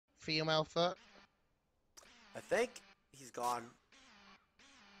female foot? I think he's gone.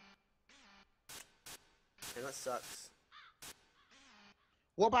 And that sucks.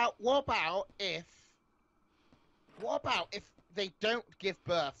 What about if they don't give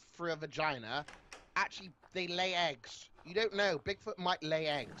birth through a vagina? Actually, they lay eggs. You don't know. Bigfoot might lay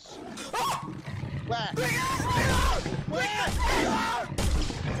eggs. Where? Where?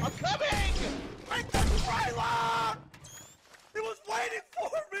 I'm coming! Break the trailer! He was waiting for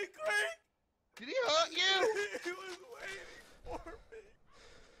me, Greg! Did he hurt you? He was waiting for me.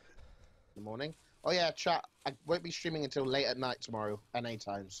 Good morning. Oh yeah, chat. I won't be streaming until late at night tomorrow, NA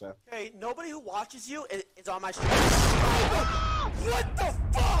time, so. Hey, nobody who watches you is on my stream. What the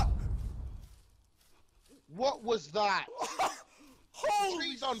fuck? What was that? Holy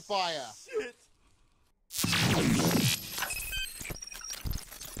Tree's on fire. shit.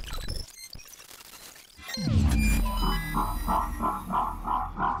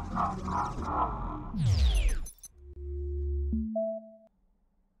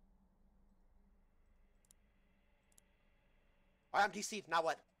 Alright, I'm deceived. Now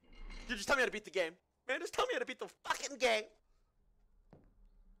what? Dude, just tell me how to beat the game. Man, just tell me how to beat the fucking game.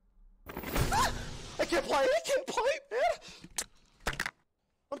 Ah! I can't play, man.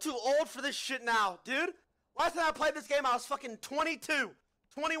 I'm too old for this shit now, dude. Last time I played this game, I was fucking 22,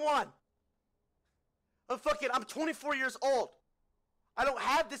 21. I'm 24 years old. I don't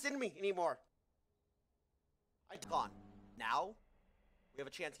have this in me anymore. I'm gone. Now, we have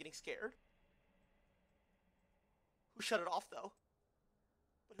a chance getting scared. Who shut it off, though?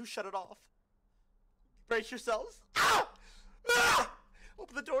 But who shut it off? Brace yourselves. Ah! Ah!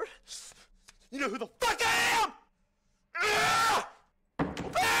 Open the door. You know who the fuck I am! Ah!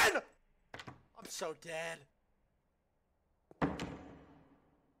 Open! I'm so dead. I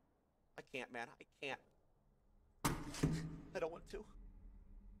can't, man. I can't. I don't want to.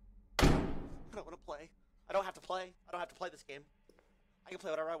 I don't want to play. I don't have to play. I don't have to play this game. I can play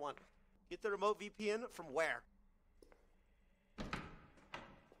whatever I want. Get the remote VPN from where?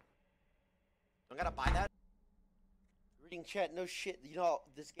 I gotta buy that? Reading chat, no shit. You know,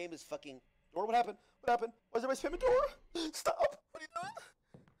 this game is fucking... Door, what happened? What happened? Why is everybody spamming door? Stop! What are you doing?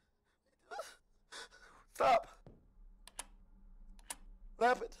 Stop! What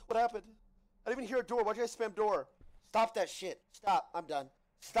happened? What happened? I didn't even hear a door. Why'd you guys spam door? Stop that shit. Stop. I'm done.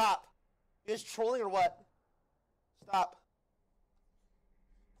 Stop. You guys trolling or what? Stop.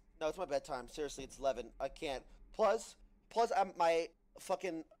 No, it's my bedtime. Seriously, it's 11. I can't. Plus, I'm my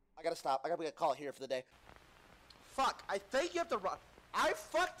fucking... I gotta stop. I gotta call it here for the day. Fuck. I think you have to run. I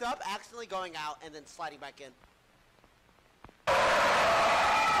fucked up accidentally going out and then sliding back in.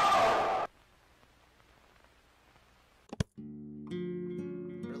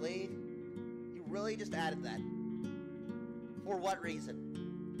 Really? You really just added that? For what reason?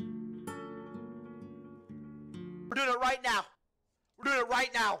 We're doing it right now. We're doing it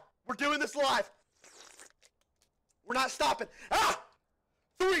right now. We're doing this live. We're not stopping. Ah!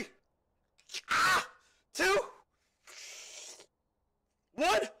 3. Ah! 2.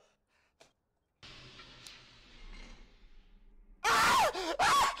 1. Ah!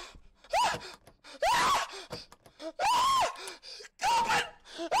 Ah! Ah! Ah! Ah! Open!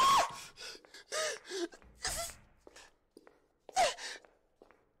 Ah!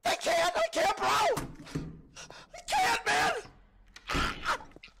 I can't, bro! I can't, man!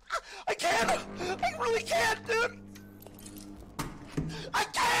 I can't! I really can't, dude! I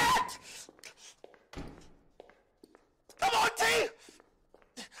can't! Come on, T!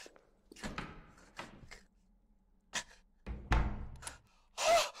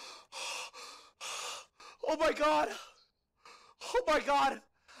 Oh my god! Oh my god!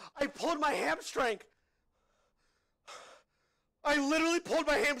 I pulled my hamstring! I literally pulled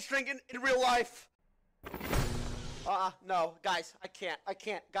my hamstring in real life! No, guys, I can't,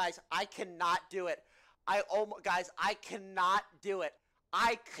 guys, I cannot do it. Guys, I cannot do it.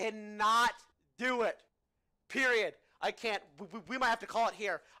 I cannot do it. Period. I can't. We might have to call it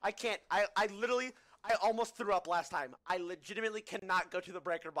here. I can't. I almost threw up last time. I legitimately cannot go to the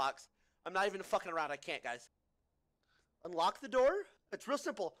breaker box. I'm not even fucking around. I can't, guys. Unlock the door. It's real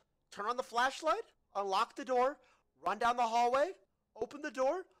simple. Turn on the flashlight. Unlock the door. Run down the hallway. Open the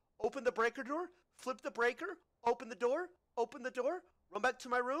door. Open the breaker door. Flip the breaker. Open the door. Open the door. Run back to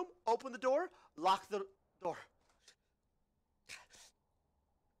my room. Open the door. Lock the door.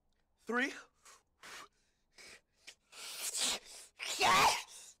 3.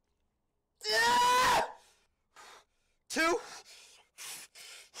 2.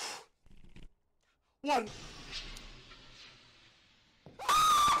 1.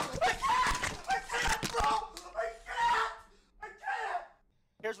 I can't, bro! I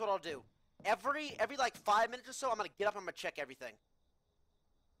can't! what I'll do. Every like 5 minutes or so, I'm gonna get up and I'm gonna check everything.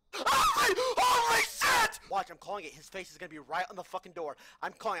 Holy shit! Watch, I'm calling it. His face is gonna be right on the fucking door.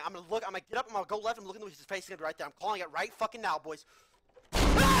 I'm calling it. I'm gonna look. I'm gonna get up. I'm gonna go left. I'm looking. His face is gonna be right there. I'm calling it right fucking now, boys.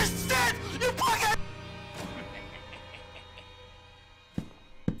 Ah, shit! You fucking.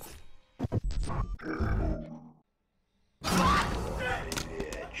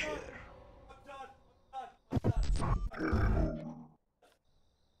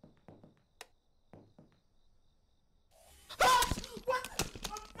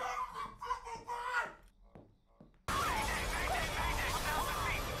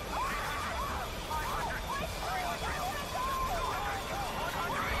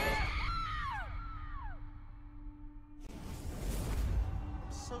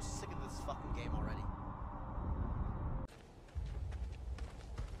 So sick of this fucking game already.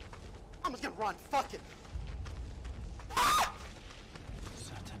 I'm just gonna run. Fuck it. Ah!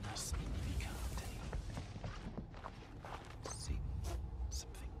 Satanas significante. See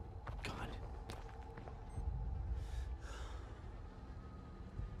something. God.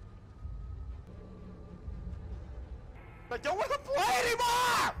 I don't want to play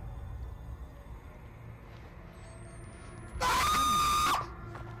anymore!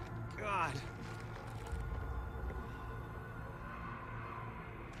 God.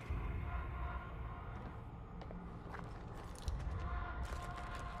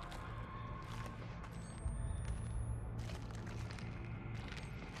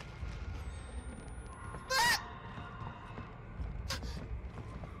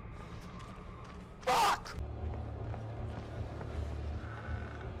 Fuck!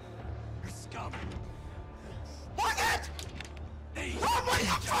 Scum. Fuck it! Hey. Oh my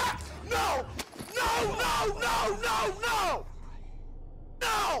fuck! No! No! No! No! No! No!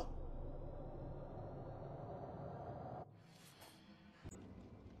 No!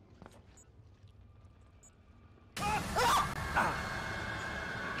 Ah!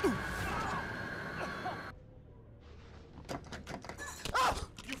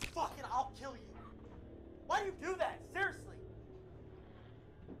 You fucking, I'll kill you. Why do you do that? Seriously.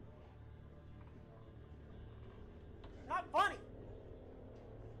 Not funny.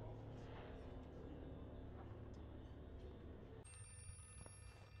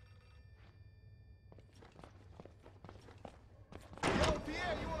 Yo,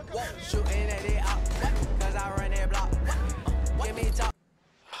 Pierre, you wanna come in here? Shooting at it out, cause I run that block. Give me top.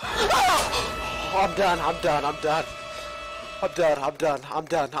 I'm done. I'm done. I'm done. I'm done. I'm done. I'm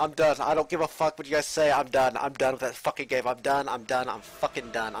done. I'm done. I don't give a fuck what you guys say. I'm done. I'm done with that fucking game. I'm done. I'm done. I'm fucking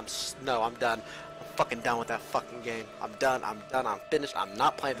done. No, I'm done. I'm fucking done with that fucking game. I'm done. I'm done. I'm finished. I'm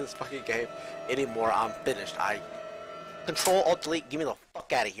not playing this fucking game anymore. I'm finished. Control, Alt, Delete. Get me the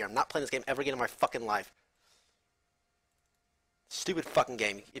fuck out of here. I'm not playing this game ever again in my fucking life. Stupid fucking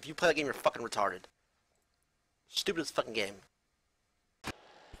game. If you play that game, you're fucking retarded. Stupidest fucking game.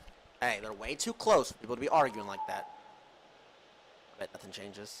 Hey, they're way too close for people to be arguing like that. I bet nothing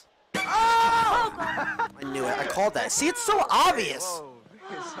changes. Oh! I knew it. I called that. See, it's so obvious. Whoa.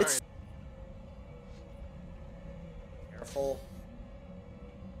 It's careful.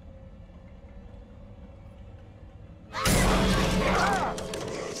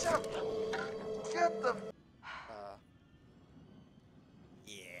 Get the.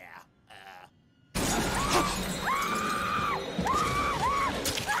 Yeah.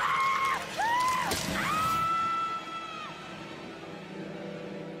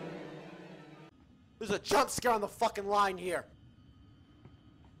 There's a jump scare on the fucking line here.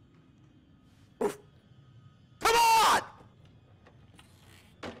 Oof. Come on!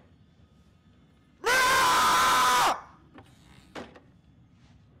 Ah!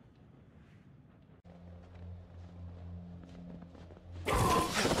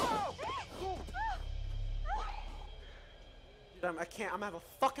 Dude, I can't. I'm gonna have a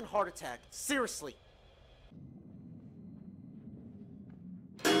fucking heart attack. Seriously.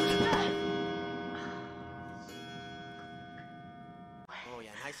 Oh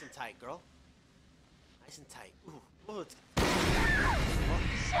yeah, nice and tight, girl. Nice and tight. Ooh, ooh.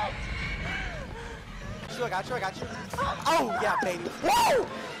 Shit! I got you. Oh yeah, baby. Whoa!